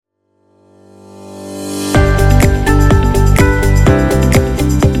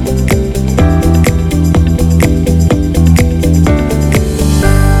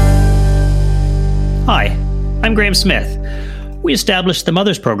Graham Smith. We established the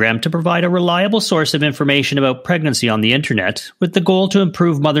Mothers Program to provide a reliable source of information about pregnancy on the internet with the goal to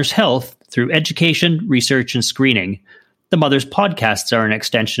improve mothers' health through education, research, and screening. The Mothers podcasts are an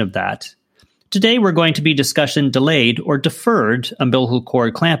extension of that. Today we're going to be discussing delayed or deferred umbilical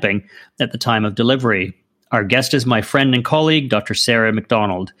cord clamping at the time of delivery. Our guest is my friend and colleague, Dr. Sarah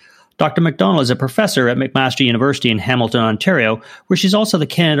McDonald. Dr. McDonald is a professor at McMaster University in Hamilton, Ontario, where she's also the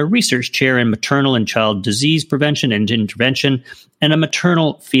Canada Research Chair in Maternal and Child Disease Prevention and Intervention and a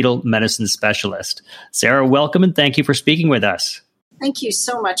Maternal-Fetal Medicine Specialist. Sarah, welcome and thank you for speaking with us. Thank you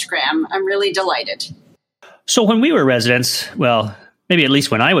so much, Graham. I'm really delighted. So when we were residents, well, maybe at least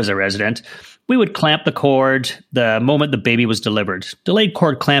when I was a resident, we would clamp the cord the moment the baby was delivered. Delayed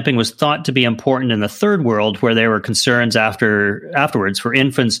cord clamping was thought to be important in the third world, where there were concerns afterwards for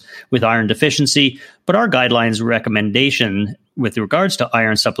infants with iron deficiency. But our guidelines recommendation with regards to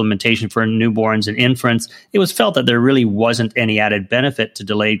iron supplementation for newborns and infants, it was felt that there really wasn't any added benefit to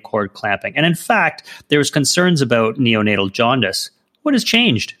delayed cord clamping. And in fact, there was concerns about neonatal jaundice. What has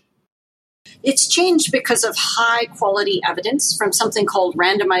changed? It's changed because of high-quality evidence from something called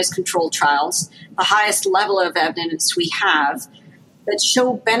randomized controlled trials, the highest level of evidence we have, that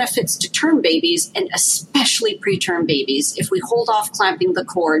show benefits to term babies and especially preterm babies if we hold off clamping the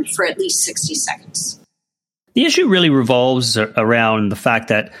cord for at least 60 seconds. The issue really revolves around the fact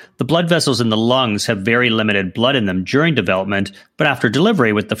that the blood vessels in the lungs have very limited blood in them during development, but after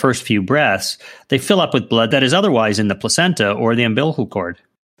delivery with the first few breaths, they fill up with blood that is otherwise in the placenta or the umbilical cord.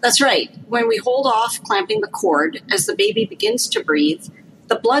 That's right. When we hold off clamping the cord as the baby begins to breathe,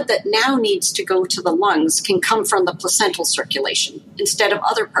 the blood that now needs to go to the lungs can come from the placental circulation instead of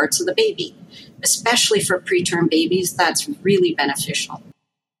other parts of the baby. Especially for preterm babies, that's really beneficial.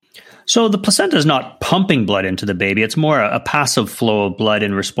 So the placenta is not pumping blood into the baby. It's more a passive flow of blood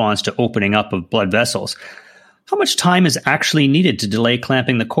in response to opening up of blood vessels. How much time is actually needed to delay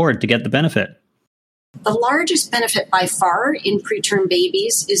clamping the cord to get the benefit? The largest benefit by far in preterm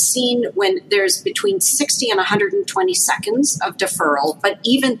babies is seen when there's between 60 and 120 seconds of deferral, but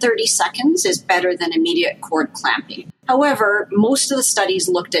even 30 seconds is better than immediate cord clamping. However, most of the studies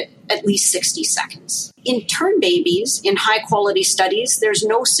looked at least 60 seconds. In term babies, in high-quality studies, there's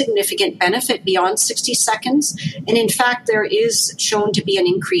no significant benefit beyond 60 seconds, and in fact, there is shown to be an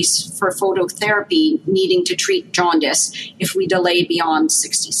increase for phototherapy needing to treat jaundice if we delay beyond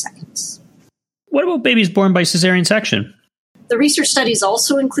 60 seconds. What about babies born by cesarean section? The research studies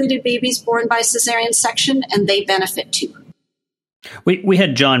also included babies born by cesarean section, and they benefit too. We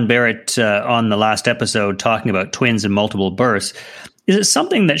had John Barrett on the last episode talking about twins and multiple births. Is it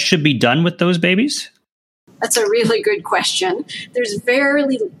something that should be done with those babies? That's a really good question. There's very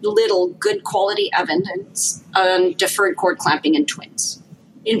little good quality evidence on deferred cord clamping in twins.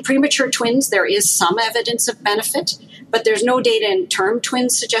 In premature twins, there is some evidence of benefit, but there's no data in term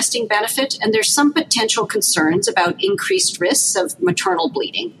twins suggesting benefit, and there's some potential concerns about increased risks of maternal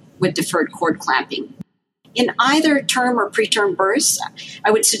bleeding with deferred cord clamping. In either term or preterm births, I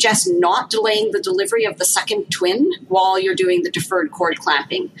would suggest not delaying the delivery of the second twin while you're doing the deferred cord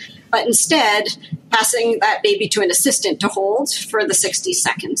clamping, but instead passing that baby to an assistant to hold for the 60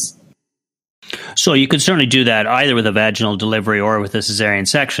 seconds. So you could certainly do that either with a vaginal delivery or with a cesarean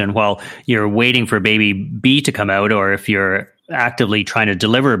section while you're waiting for baby B to come out, or if you're actively trying to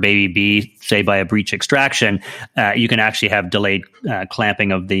deliver baby B, say by a breech extraction, you can actually have delayed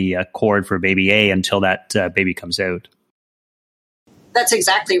clamping of the cord for baby A until that baby comes out. That's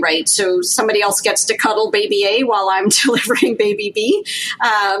exactly right. So somebody else gets to cuddle baby A while I'm delivering baby B.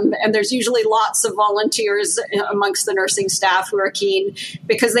 And there's usually lots of volunteers amongst the nursing staff who are keen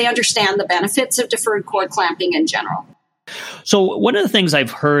because they understand the benefits of deferred cord clamping in general. So one of the things I've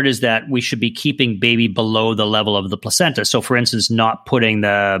heard is that we should be keeping baby below the level of the placenta. So for instance, not putting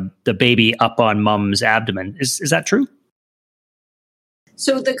the baby up on mom's abdomen. Is that true?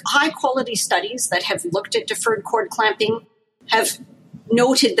 So the high quality studies that have looked at deferred cord clamping have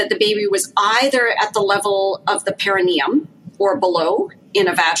noted that the baby was either at the level of the perineum or below in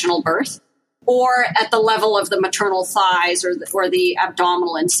a vaginal birth, or at the level of the maternal thighs or the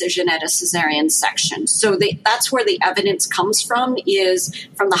abdominal incision at a cesarean section. So that's where the evidence comes from, is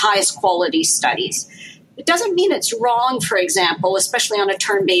from the highest quality studies. It doesn't mean it's wrong, for example, especially on a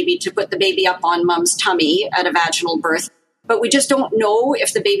term baby, to put the baby up on mom's tummy at a vaginal birth. But we just don't know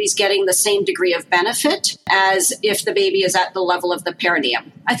if the baby's getting the same degree of benefit as if the baby is at the level of the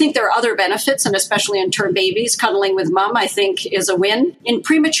perineum. I think there are other benefits, and especially in term babies, cuddling with mom, I think, is a win. In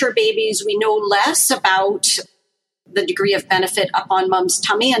premature babies, we know less about the degree of benefit up on mom's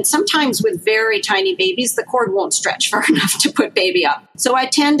tummy. And sometimes with very tiny babies, the cord won't stretch far enough to put baby up. So I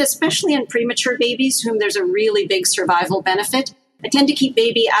tend, especially in premature babies, whom there's a really big survival benefit, I tend to keep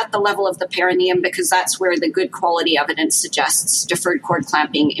baby at the level of the perineum because that's where the good quality evidence suggests deferred cord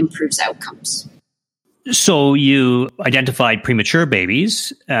clamping improves outcomes. So you identified premature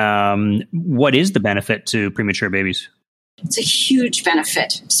babies. What is the benefit to premature babies? It's a huge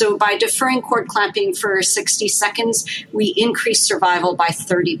benefit. So by deferring cord clamping for 60 seconds, we increase survival by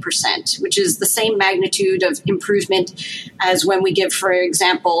 30%, which is the same magnitude of improvement as when we give, for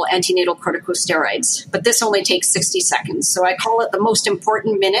example, antenatal corticosteroids. But this only takes 60 seconds. So I call it the most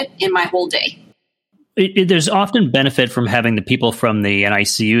important minute in my whole day. There's often benefit from having the people from the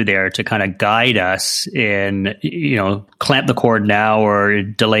NICU there to kind of guide us in, clamp the cord now or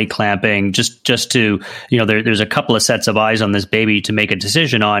delay clamping, just to, there's a couple of sets of eyes on this baby to make a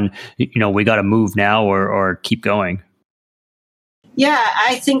decision on, we got to move now or keep going. Yeah,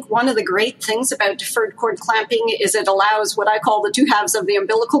 I think one of the great things about deferred cord clamping is it allows what I call the two halves of the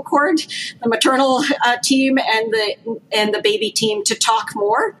umbilical cord, the maternal team and the baby team, to talk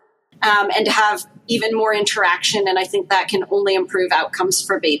more and to have even more interaction. And I think that can only improve outcomes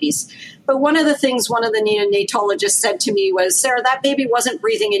for babies. But one of the things one of the neonatologists said to me was, Sarah, that baby wasn't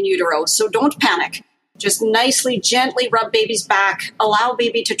breathing in utero, so don't panic. Just nicely, gently rub baby's back, allow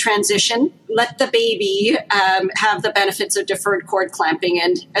baby to transition, let the baby have the benefits of deferred cord clamping.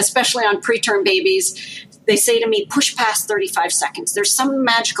 And especially on preterm babies, they say to me, push past 35 seconds. There's some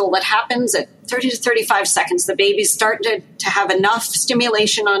magical that happens at 30 to 35 seconds. The babies start to have enough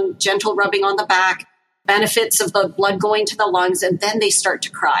stimulation on gentle rubbing on the back, benefits of the blood going to the lungs, and then they start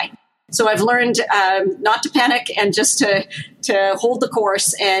to cry. So I've learned not to panic and just to hold the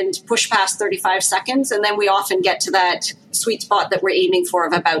course and push past 35 seconds. And then we often get to that sweet spot that we're aiming for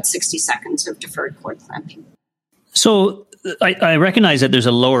of about 60 seconds of deferred cord clamping. So I recognize that there's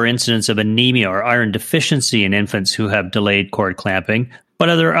a lower incidence of anemia or iron deficiency in infants who have delayed cord clamping, but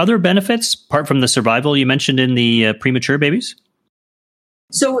are there other benefits apart from the survival you mentioned in the premature babies?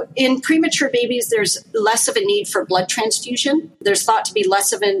 So in premature babies, there's less of a need for blood transfusion. There's thought to be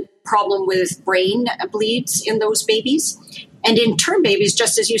less of a problem with brain bleeds in those babies. And in term babies,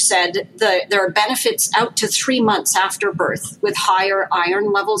 just as you said, there are benefits out to 3 months after birth with higher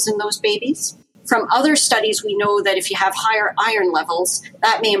iron levels in those babies. From other studies, we know that if you have higher iron levels,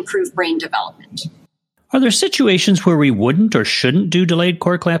 that may improve brain development. Are there situations where we wouldn't or shouldn't do delayed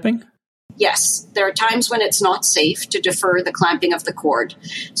cord clamping? Yes, there are times when it's not safe to defer the clamping of the cord.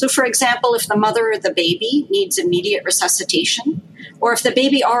 So, for example, if the mother or the baby needs immediate resuscitation, or if the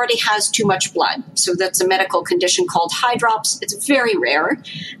baby already has too much blood, so that's a medical condition called hydrops. It's very rare,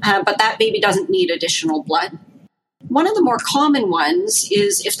 but that baby doesn't need additional blood. One of the more common ones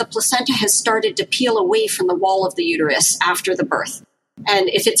is if the placenta has started to peel away from the wall of the uterus after the birth. And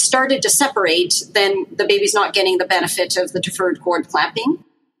if it's started to separate, then the baby's not getting the benefit of the deferred cord clamping,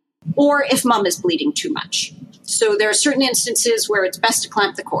 or if mom is bleeding too much. So there are certain instances where it's best to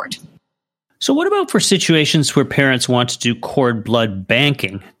clamp the cord. So what about for situations where parents want to do cord blood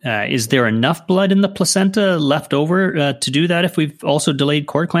banking? Is there enough blood in the placenta left over to do that if we've also delayed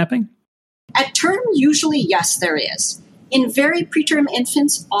cord clamping? At term, usually, yes, there is. In very preterm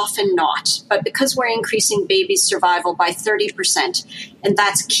infants, often not. But because we're increasing baby's survival by 30%, and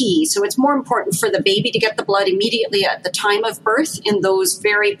that's key. So it's more important for the baby to get the blood immediately at the time of birth in those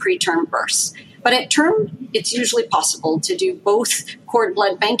very preterm births. But at term, it's usually possible to do both cord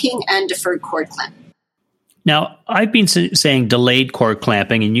blood banking and deferred cord clamping. Now, I've been saying delayed cord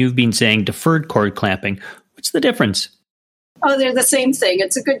clamping, and you've been saying deferred cord clamping. What's the difference? Oh, they're the same thing.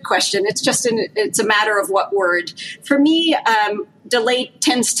 It's a good question. It's a matter of what word. For me, delayed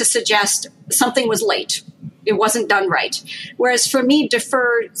tends to suggest something was late. It wasn't done right. Whereas for me,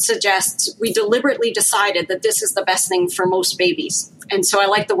 deferred suggests we deliberately decided that this is the best thing for most babies. And so I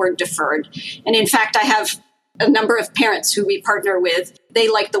like the word deferred. And in fact, I have a number of parents who we partner with. They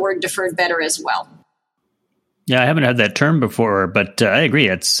like the word deferred better as well. Yeah, I haven't heard that term before, but I agree.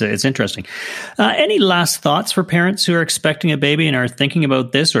 It's interesting. Any last thoughts for parents who are expecting a baby and are thinking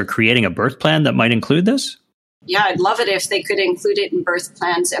about this or creating a birth plan that might include this? Yeah, I'd love it if they could include it in birth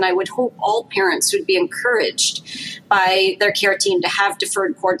plans. And I would hope all parents would be encouraged by their care team to have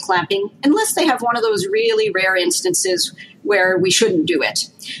deferred cord clamping, unless they have one of those really rare instances where we shouldn't do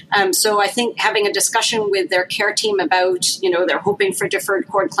it. So I think having a discussion with their care team about, they're hoping for deferred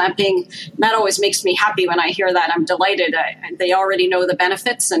cord clamping, that always makes me happy when I hear that. I'm delighted. They already know the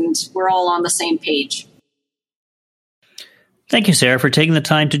benefits and we're all on the same page. Thank you, Sarah, for taking the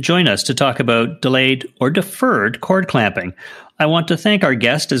time to join us to talk about delayed or deferred cord clamping. I want to thank our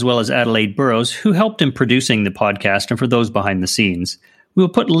guest as well as Adelaide Burrows, who helped in producing the podcast, and for those behind the scenes. We will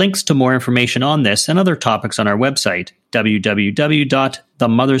put links to more information on this and other topics on our website,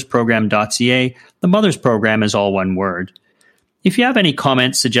 www.themothersprogram.ca. The Mothers Program is all one word. If you have any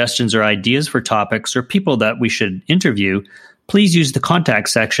comments, suggestions, or ideas for topics or people that we should interview, please use the contact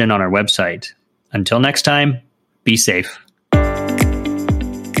section on our website. Until next time, be safe.